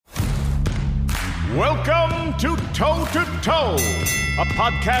Welcome to Toe to Toe, a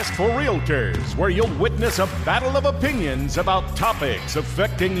podcast for realtors where you'll witness a battle of opinions about topics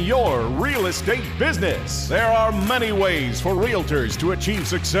affecting your real estate business. There are many ways for realtors to achieve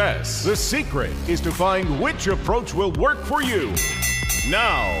success. The secret is to find which approach will work for you.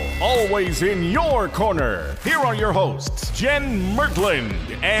 Now, always in your corner, here are your hosts, Jen Mertland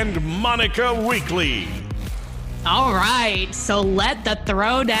and Monica Weekly. All right, so let the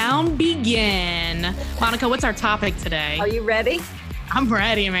throwdown begin. Monica, what's our topic today? Are you ready? I'm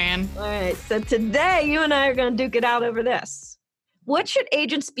ready, man. All right, so today you and I are going to duke it out over this. What should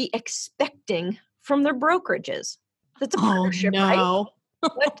agents be expecting from their brokerages? That's a partnership, right?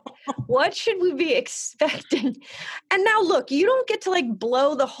 What should we be expecting? And now look, you don't get to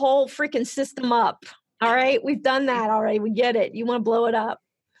blow the whole freaking system up. All right, we've done that already. We get it. You want to blow it up.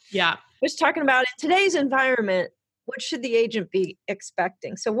 Yeah. We're just talking about in today's environment, what should the agent be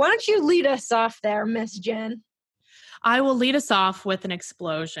expecting? So why don't you lead us off there, Miss Jen? I will lead us off with an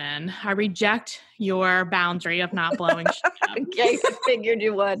explosion. I reject your boundary of not blowing shit up. Okay, I figured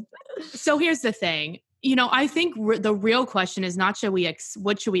you would. So here's the thing. I think the real question is not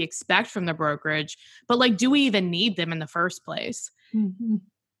what should we expect from the brokerage, but do we even need them in the first place? Mm-hmm.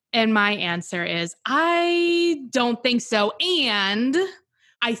 And my answer is, I don't think so. And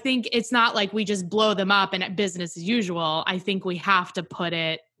I think it's not like we just blow them up and business as usual. I think we have to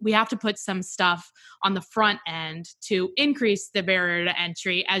put some stuff on the front end to increase the barrier to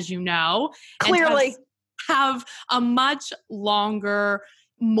entry, as you know. Clearly. And have a much longer,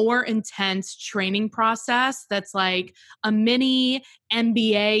 more intense training process that's like a mini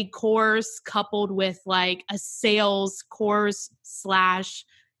MBA course coupled with a sales course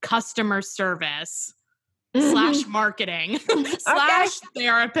 / customer service. / marketing /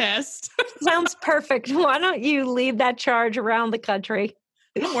 therapist. Sounds perfect. Why don't you lead that charge around the country?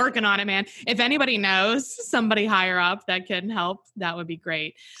 I'm working on it, man. If anybody knows somebody higher up that can help, that would be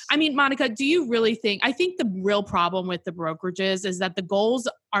great. I mean, Monica, do you really I think the real problem with the brokerages is that the goals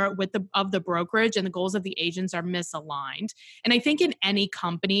of the brokerage and the goals of the agents are misaligned. And I think in any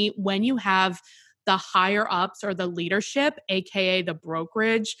company, when you have the higher ups or the leadership, AKA the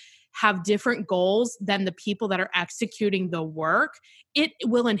brokerage, have different goals than the people that are executing the work, it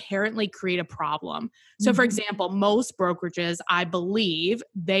will inherently create a problem. So for example, most brokerages, I believe,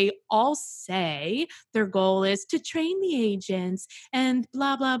 they all say their goal is to train the agents and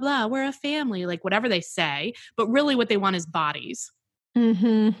blah, blah, blah. We're a family, whatever they say. But really what they want is bodies.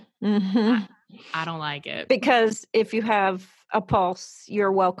 Mm-hmm. Mm-hmm. I don't like it. Because if you have a pulse,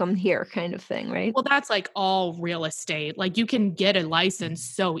 you're welcome here kind of thing, right? Well, that's all real estate. You can get a license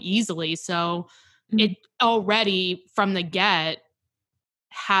so easily. So it already from the get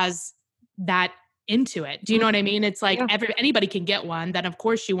has that into it. Do you know what I mean? It's anybody can get one. Then of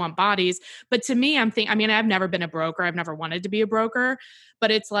course you want bodies. But to me, I've never been a broker. I've never wanted to be a broker, but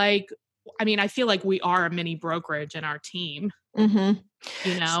it's I feel like we are a mini brokerage in our team,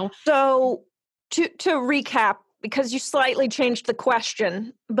 So to recap, because you slightly changed the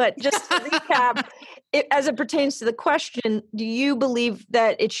question, but just to recap, as it pertains to the question, do you believe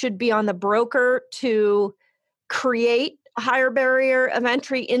that it should be on the broker to create a higher barrier of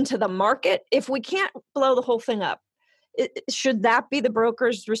entry into the market? If we can't blow the whole thing up, should that be the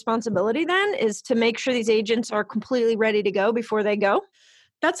broker's responsibility then, is to make sure these agents are completely ready to go before they go?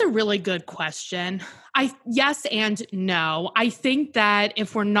 That's a really good question. Yes and no. I think that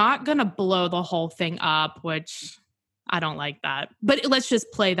if we're not going to blow the whole thing up, which I don't like that, but let's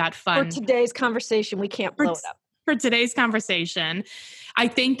just play that fun. For today's conversation, we can't blow it up. For today's conversation, I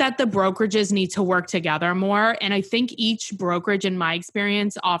think that the brokerages need to work together more. And I think each brokerage, in my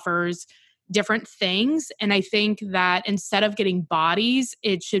experience, offers different things. And I think that instead of getting bodies,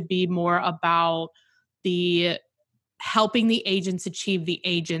 it should be more about the helping the agents achieve the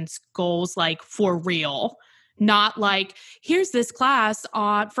agent's goals, for real. Not here's this class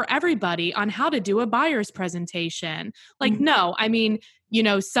for everybody on how to do a buyer's presentation. No,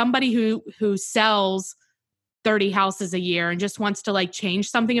 somebody who sells 30 houses a year and just wants to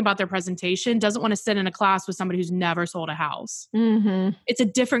change something about their presentation doesn't want to sit in a class with somebody who's never sold a house. Mm-hmm. It's a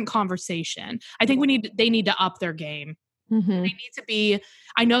different conversation. I think they need to up their game. Mm-hmm. They need to be,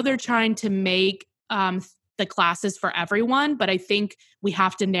 I know they're trying to make the classes for everyone, but I think we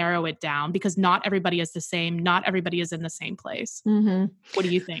have to narrow it down because not everybody is the same. Not everybody is in the same place. Mm-hmm. What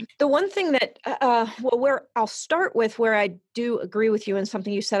do you think? The one thing that, I'll start with where I do agree with you and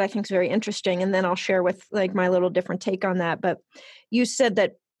something you said I think is very interesting, and then I'll share with my little different take on that. But you said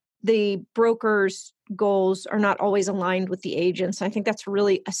that the broker's goals are not always aligned with the agents. I think that's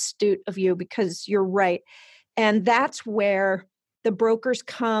really astute of you because you're right. And that's where the brokers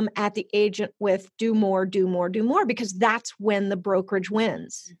come at the agent with do more, do more, do more, because that's when the brokerage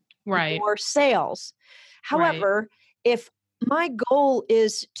wins. Right. More sales. Right. However, if my goal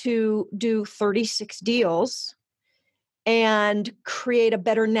is to do 36 deals and create a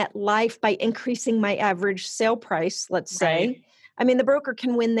better net life by increasing my average sale price, let's say, Right. I mean, the broker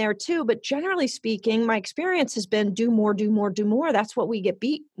can win there too, but generally speaking, my experience has been do more, do more, do more. That's what we get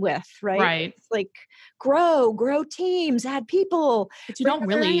beat with, right? Right. It's like grow teams, add people. But you don't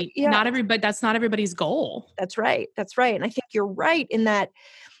really, Yeah, not everybody, that's not everybody's goal. that's right. That's right. And I think you're right in that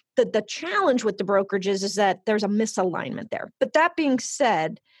the challenge with the brokerages is that there's a misalignment there. But that being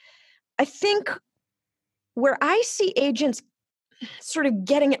said, I think where I see agents sort of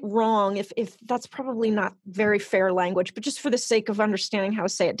getting it wrong, if that's probably not very fair language, but just for the sake of understanding how to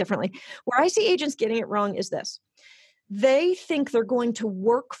say it differently, where I see agents getting it wrong is this. They think they're going to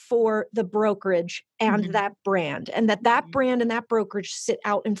work for the brokerage and that brand, and that brand and that brokerage sit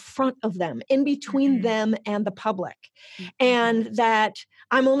out in front of them, in between them and the public. And that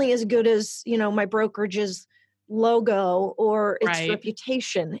I'm only as good as, my brokerage's logo or its Right.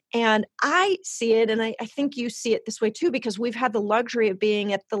 reputation. And I see it, and I think you see it this way too, because we've had the luxury of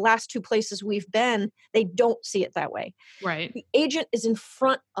being at the last two places we've been. They don't see it that way. Right. The agent is in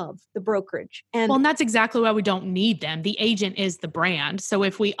front of the brokerage. And Well, and that's exactly why we don't need them. The agent is the brand. So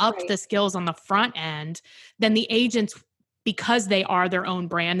if we upped the skills on the front end, then the agents, because they are their own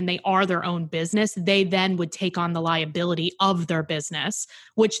brand and they are their own business, they then would take on the liability of their business,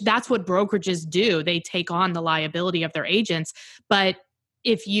 which that's what brokerages do. They take on the liability of their agents. But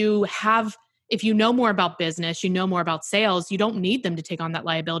if you know more about business, you know more about sales, you don't need them to take on that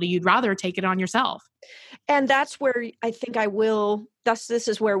liability. You'd rather take it on yourself. And that's where I think this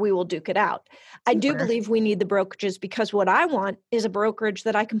is where we will duke it out. I do believe we need the brokerages, because what I want is a brokerage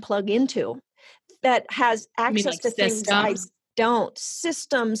that I can plug into that has access to things I don't,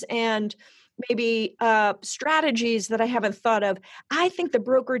 systems and maybe strategies that I haven't thought of. I think the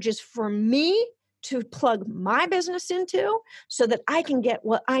brokerage is for me to plug my business into so that I can get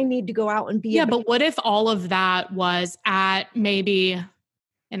what I need to go out and be. Yeah, but what if all of that was at maybe,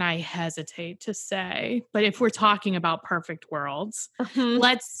 and I hesitate to say, but if we're talking about perfect worlds,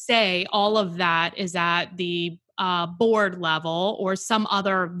 let's say all of that is at the board level or some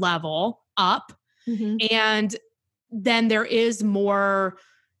other level up. And then there is more,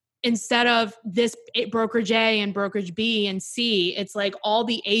 instead of this brokerage A and brokerage B and C, it's like all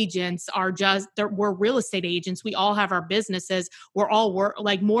the agents are we're real estate agents. We all have our businesses. We're all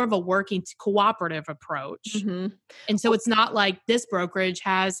like more of a working cooperative approach. And so it's not like this brokerage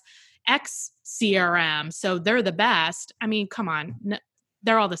has X CRM, so they're the best. I mean, come on.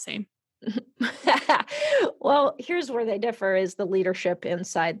 They're all the same. Well, here's where they differ is the leadership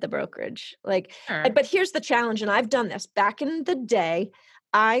inside the brokerage. But here's the challenge. And I've done this back in the day.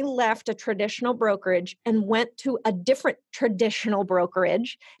 I left a traditional brokerage and went to a different traditional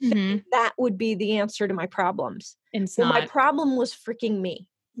brokerage. Thinking that would be the answer to my problems. And my problem was freaking me.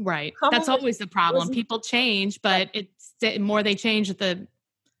 Right. That's always the problem. People change, but it's the more they change, the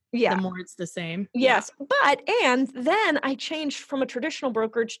more it's the same. Yes. And then I changed from a traditional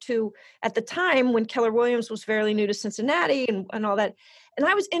brokerage to, at the time when Keller Williams was fairly new to Cincinnati and all that. And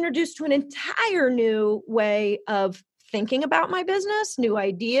I was introduced to an entire new way of thinking about my business, new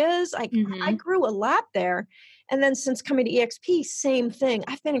ideas. I grew a lot there. And then since coming to EXP, same thing.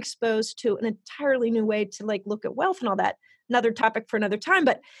 I've been exposed to an entirely new way to look at wealth and all that. Another topic for another time,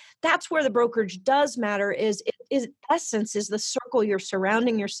 but that's where the brokerage does matter is essence is the circle you're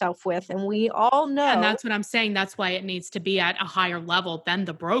surrounding yourself with. And we all know. And that's what I'm saying. That's why it needs to be at a higher level than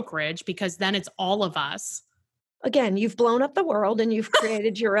the brokerage, because then it's all of us. Again, you've blown up the world and you've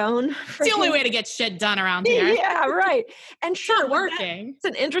created your own. It's the only way to get shit done around here. Yeah, right. And sure, working. It's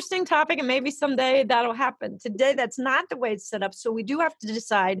an interesting topic, and maybe someday that'll happen. Today, that's not the way it's set up. So we do have to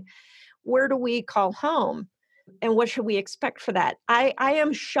decide, where do we call home? And what should we expect for that? I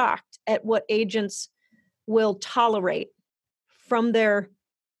am shocked at what agents will tolerate from their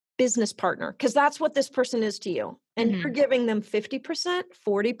business partner, because that's what this person is to you. And you're giving them 50%, 40%,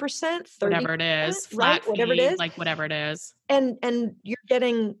 30%. Whatever it is. Right? Whatever it is. Whatever it is. And you're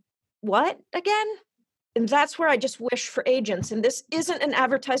getting what again? And that's where I just wish for agents. And this isn't an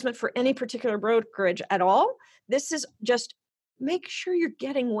advertisement for any particular brokerage at all. This is just make sure you're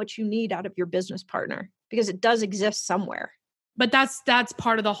getting what you need out of your business partner, because it does exist somewhere. But that's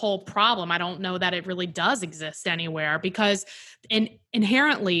part of the whole problem. I don't know that it really does exist anywhere, because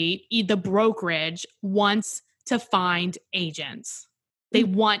inherently the brokerage wants to find agents. They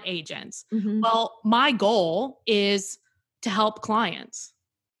want agents. Well, my goal is to help clients.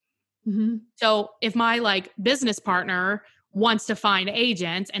 So if my business partner wants to find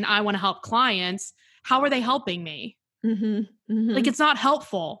agents and I want to help clients, how are they helping me? Like, it's not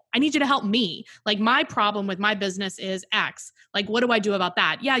helpful. I need you to help me. Like, my problem with my business is X. Like, what do I do about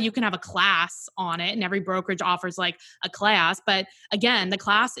that? Yeah, you can have a class on it, and every brokerage offers like a class. But again, the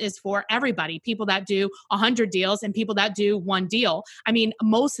class is for everybody, people that do 100 deals and people that do one deal. I mean,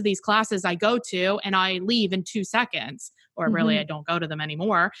 most of these classes I go to and I leave in 2 seconds, or really I don't go to them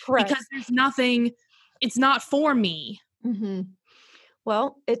anymore. Correct. Because there's nothing, it's not for me.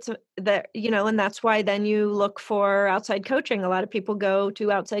 Well, it's that, and that's why then you look for outside coaching. A lot of people go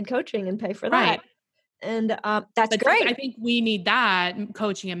to outside coaching and pay for that. Right. And that's great. I think we need that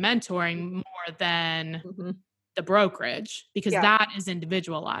coaching and mentoring more than the brokerage, because that is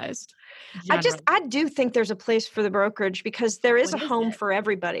individualized. Generally. I do think there's a place for the brokerage, because there is a home for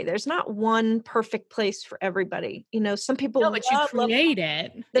everybody. There's not one perfect place for everybody. Some people but you create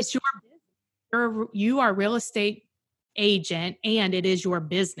it. It's you are a real estate agent, and it is your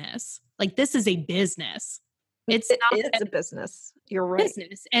business. Like, this is a business. It's a business. You're right.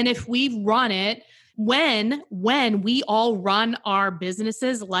 Business. And if we run it, when we all run our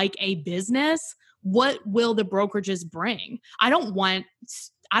businesses like a business, what will the brokerages bring? I don't want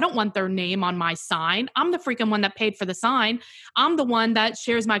their name on my sign. I'm the freaking one that paid for the sign. I'm the one that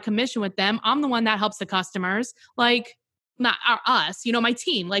shares my commission with them. I'm the one that helps the customers. Like, not us, my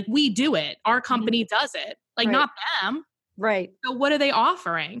team. Like, we do it. Our company does it. Like, not them. Right. So what are they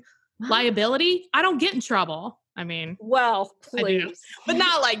offering? Liability? I don't get in trouble. I mean, well, please. But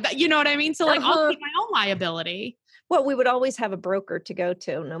not like that. You know what I mean? So like, I'll take my own liability. Well, we would always have a broker to go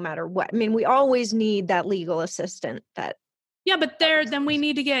to no matter what. I mean, we always need that legal assistant that. Yeah, but then we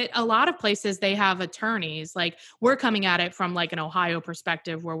need to get a lot of places, they have attorneys. Like, we're coming at it from like an Ohio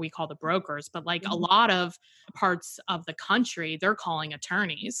perspective where we call the brokers, but like a lot of parts of the country, they're calling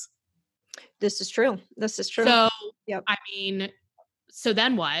attorneys. This is true. So, I mean, so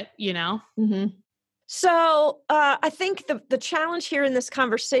then what, So I think the challenge here in this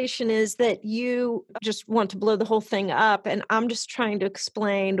conversation is that you just want to blow the whole thing up. And I'm just trying to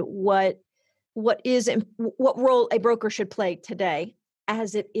explain what role a broker should play today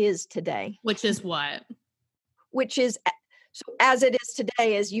as it is today. Which is what? Which is, so as it is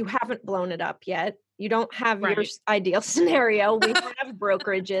today is you haven't blown it up yet. You don't have your ideal scenario. We have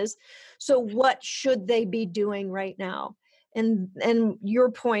brokerages. So what should they be doing right now? And your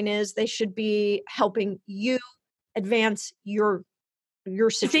point is they should be helping you advance your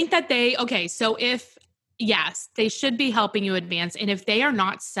situation. I think that so yes, they should be helping you advance. And if they are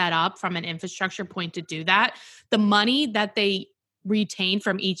not set up from an infrastructure point to do that, the money that they retain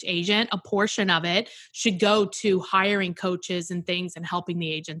from each agent, a portion of it should go to hiring coaches and things and helping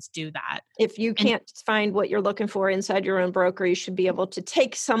the agents do that. If you can't find what you're looking for inside your own broker, you should be able to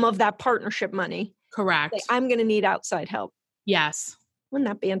take some of that partnership money. Correct. Say, I'm going to need outside help. Yes. Wouldn't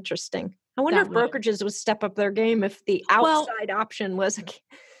that be interesting? I wonder if brokerages would step up their game if the outside option was.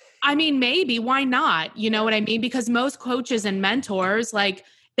 I mean, maybe. Why not? You know what I mean? Because most coaches and mentors, like,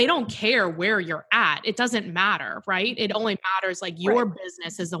 they don't care where you're at. It doesn't matter, right? It only matters, like, your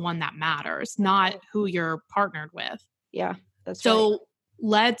business is the one that matters, not who you're partnered with. Yeah, that's so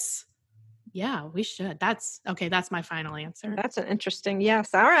we should. That's my final answer. That's an interesting,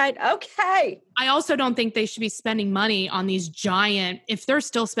 yes. All right. Okay. I also don't think they should be spending money on these if they're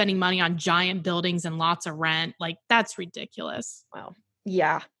still spending money on giant buildings and lots of rent, like, that's ridiculous. Well,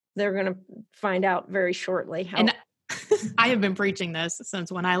 yeah, they're going to find out very shortly. And I have been preaching this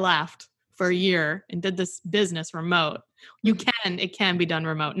since when I left for a year and did this business remote. It can be done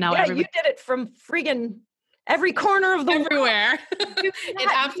remote. Now you did it from friggin' every corner of the everywhere. It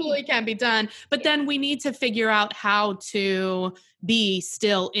absolutely can be done. But then we need to figure out how to be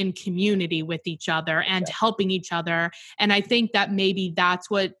still in community with each other and helping each other. And I think that maybe that's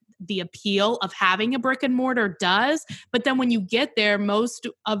what the appeal of having a brick and mortar does. But then when you get there, most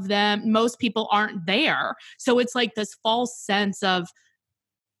people aren't there. So it's like this false sense of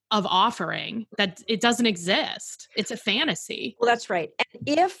offering that it doesn't exist. It's a fantasy. Well, that's right.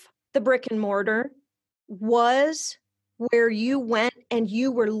 And if the brick and mortar was where you went and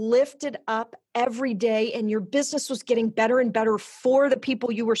you were lifted up every day and your business was getting better and better for the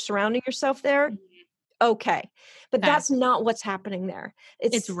people you were surrounding yourself there, okay. But that's not what's happening there.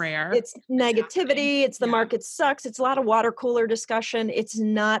 It's rare. It's negativity. It's the market sucks. It's a lot of water cooler discussion. It's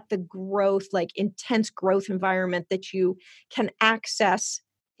not the growth, like intense growth environment that you can access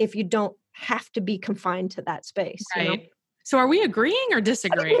if you don't have to be confined to that space. Right. You know? So are we agreeing or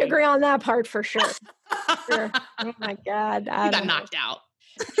disagreeing? We agree on that part for sure. Sure. Oh my God. I got knocked out.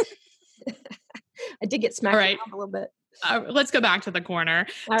 I did get smacked around a little bit. Let's go back to the corner.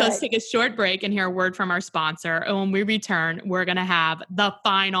 Let's take a short break and hear a word from our sponsor. And when we return, we're going to have the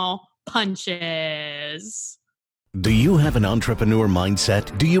final punches. Do you have an entrepreneur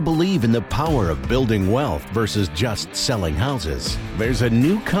mindset? Do you believe in the power of building wealth versus just selling houses? There's a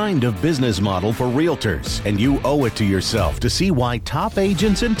new kind of business model for realtors, and you owe it to yourself to see why top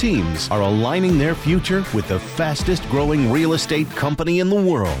agents and teams are aligning their future with the fastest growing real estate company in the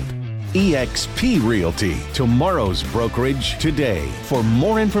world. eXp Realty, tomorrow's brokerage today. For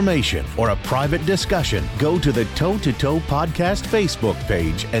more information or a private discussion, go to the Toe to Toe Podcast Facebook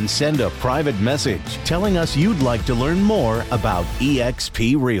page and send a private message telling us you'd like to learn more about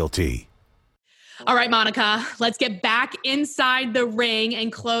eXp Realty. All right, Monica, let's get back inside the ring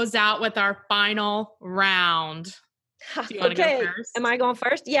and close out with our final round. Do you want to go first? Am I going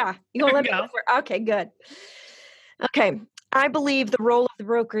first? Yeah. You want to let me go first? Okay, good. Okay. I believe the role of the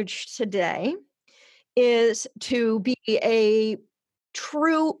brokerage today is to be a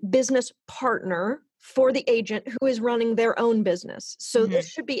true business partner for the agent who is running their own business. So this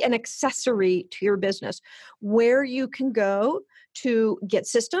should be an accessory to your business where you can go to get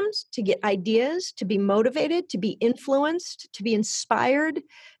systems, to get ideas, to be motivated, to be influenced, to be inspired,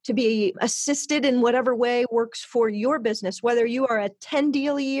 to be assisted in whatever way works for your business, whether you are a 10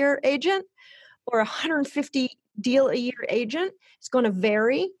 deal a year agent or 150 deal a year agent. It's going to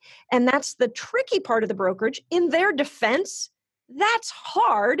vary. And that's the tricky part of the brokerage. In their defense, that's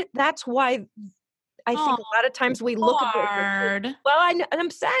hard. That's why I think a lot of times we look at brokerage. Well, I'm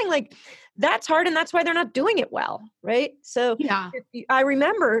saying like that's hard, and that's why they're not doing it well, right? So yeah. I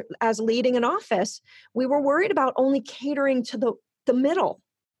remember as leading an office, we were worried about only catering to the middle.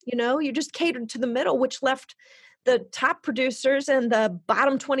 You know, you just catered to the middle, which left the top producers and the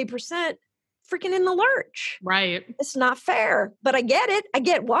bottom 20% freaking in the lurch. Right. It's not fair, but I get it. I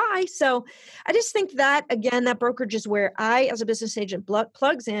get why. So I just think that, again, that brokerage is where I, as a business agent,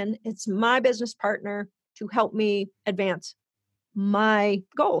 plugs in. It's my business partner to help me advance my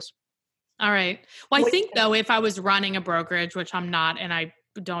goals. All right. Well, I think though, if I was running a brokerage, which I'm not, and I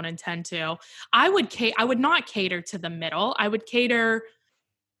don't intend to, I would not cater to the middle. I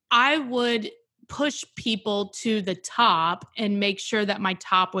would push people to the top and make sure that my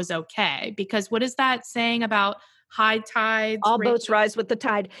top was okay. Because what is that saying about high tides? All boats rise with the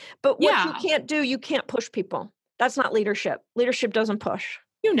tide. But what you can't do, you can't push people. That's not leadership. Leadership doesn't push.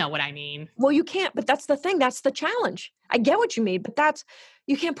 You know what I mean. Well, you can't, but that's the thing. That's the challenge. I get what you mean, but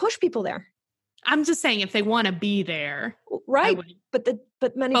you can't push people there. I'm just saying if they want to be there. Right.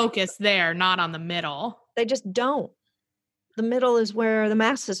 But many focus there, not on the middle. They just don't. The middle is where the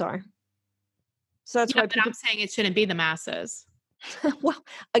masses are. So that's why I'm saying it shouldn't be the masses. Well,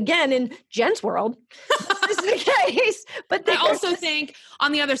 again, in Jen's world, this is the case. But I also think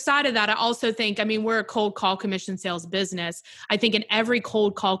on the other side of that, we're a cold call commission sales business. I think in every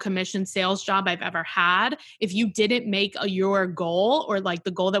cold call commission sales job I've ever had, if you didn't make your goal or like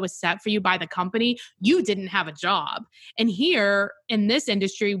the goal that was set for you by the company, you didn't have a job. And here in this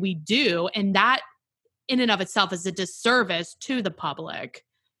industry, we do. And that in and of itself is a disservice to the public.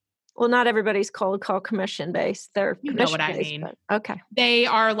 Well, not everybody's cold call commission based. They're know what I mean. Okay. They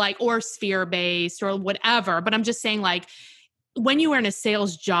are or sphere based or whatever. But I'm just saying when you are in a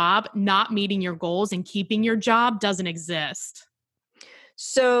sales job, not meeting your goals and keeping your job doesn't exist.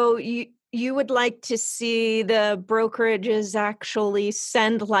 So you would like to see the brokerages actually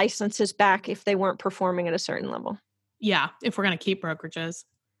send licenses back if they weren't performing at a certain level? Yeah. If we're going to keep brokerages.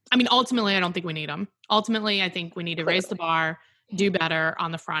 I mean, ultimately, I don't think we need them. Ultimately, I think we need to raise the bar, do better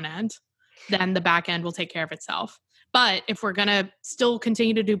on the front end, then the back end will take care of itself. But if we're going to still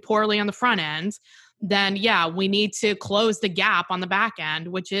continue to do poorly on the front end, then we need to close the gap on the back end,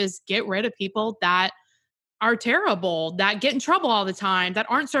 which is get rid of people that are terrible, that get in trouble all the time, that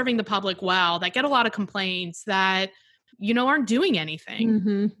aren't serving the public well, that get a lot of complaints, that aren't doing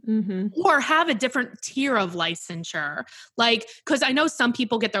anything or have a different tier of licensure. Because I know some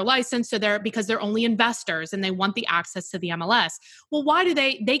people get their license because they're only investors and they want the access to the MLS. Well, why do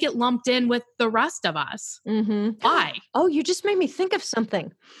they get lumped in with the rest of us? Why? Oh, you just made me think of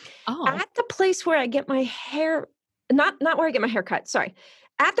something. Oh. At the place where I get my hair, not where I get my hair cut, sorry.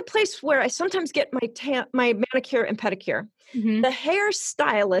 At the place where I sometimes get my manicure and pedicure, the hair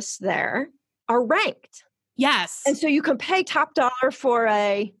stylists there are ranked. Yes. And so you can pay top dollar for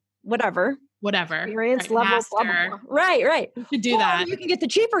a whatever experience level. Blah, blah, blah. Right. You could do that. You can get the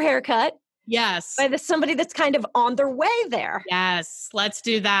cheaper haircut. Yes. By somebody that's kind of on their way there. Yes. Let's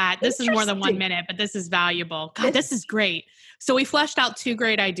do that. This is more than 1 minute, but this is valuable. God, this is great. So we fleshed out 2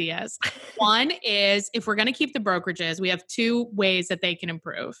 great ideas. One is if we're going to keep the brokerages, we have 2 ways that they can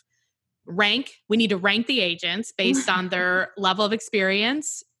improve. we need to rank the agents based on their level of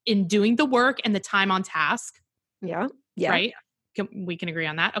experience in doing the work and the time on task. Yeah. Right? We can agree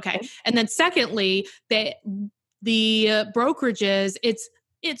on that. Okay. And then secondly, the brokerages,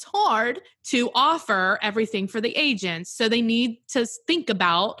 it's hard to offer everything for the agents. So they need to think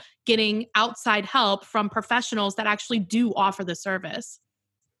about getting outside help from professionals that actually do offer the service.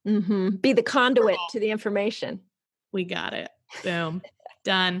 Mm-hmm. Be the conduit to the information. We got it. Boom.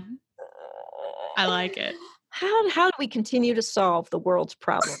 Done. I like it. How do we continue to solve the world's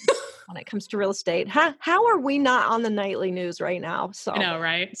problems when it comes to real estate? How are we not on the nightly news right now? So I know,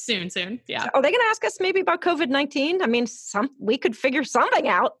 right? Soon. Yeah. Are they going to ask us maybe about COVID-19? I mean, we could figure something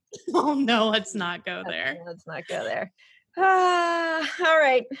out. Oh no, let's not go there. Let's not go there. All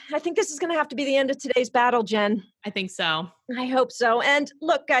right. I think this is going to have to be the end of today's battle, Jen. I think so. I hope so. And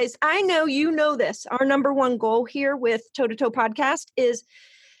look, guys, I know you know this. Our number one goal here with Toe to Toe Podcast is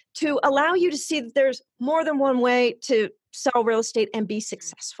to allow you to see that there's more than one way to sell real estate and be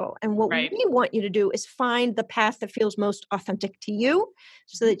successful. And what we want you to do is find the path that feels most authentic to you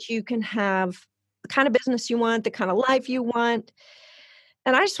so that you can have the kind of business you want, the kind of life you want.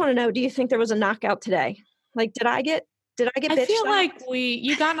 And I just want to know, do you think there was a knockout today? Like, did I get I feel like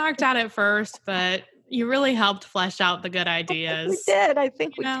you got knocked out at first, but you really helped flesh out the good ideas. We did. I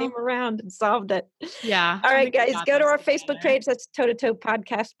think we came around and solved it. Yeah. All right, guys, go to our Facebook page. That's Toe to Toe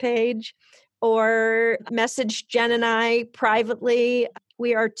Podcast page, or message Jen and I privately.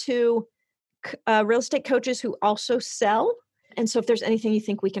 We are two real estate coaches who also sell. And so if there's anything you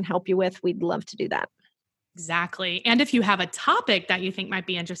think we can help you with, we'd love to do that. Exactly. And if you have a topic that you think might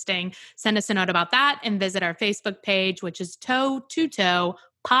be interesting, send us a note about that and visit our Facebook page, which is Toe to Toe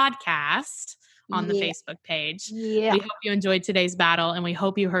Podcast on the Facebook page. Yeah. We hope you enjoyed today's battle and we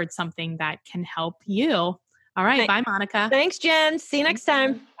hope you heard something that can help you. All right. Bye, Monica. Thanks, Jen. See you next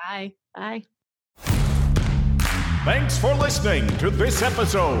time. Bye. Bye. Thanks for listening to this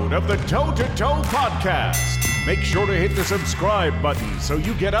episode of the Toe to Toe Podcast. Make sure to hit the subscribe button so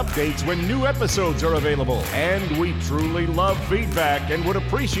you get updates when new episodes are available. And we truly love feedback and would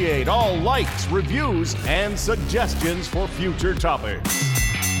appreciate all likes, reviews, and suggestions for future topics.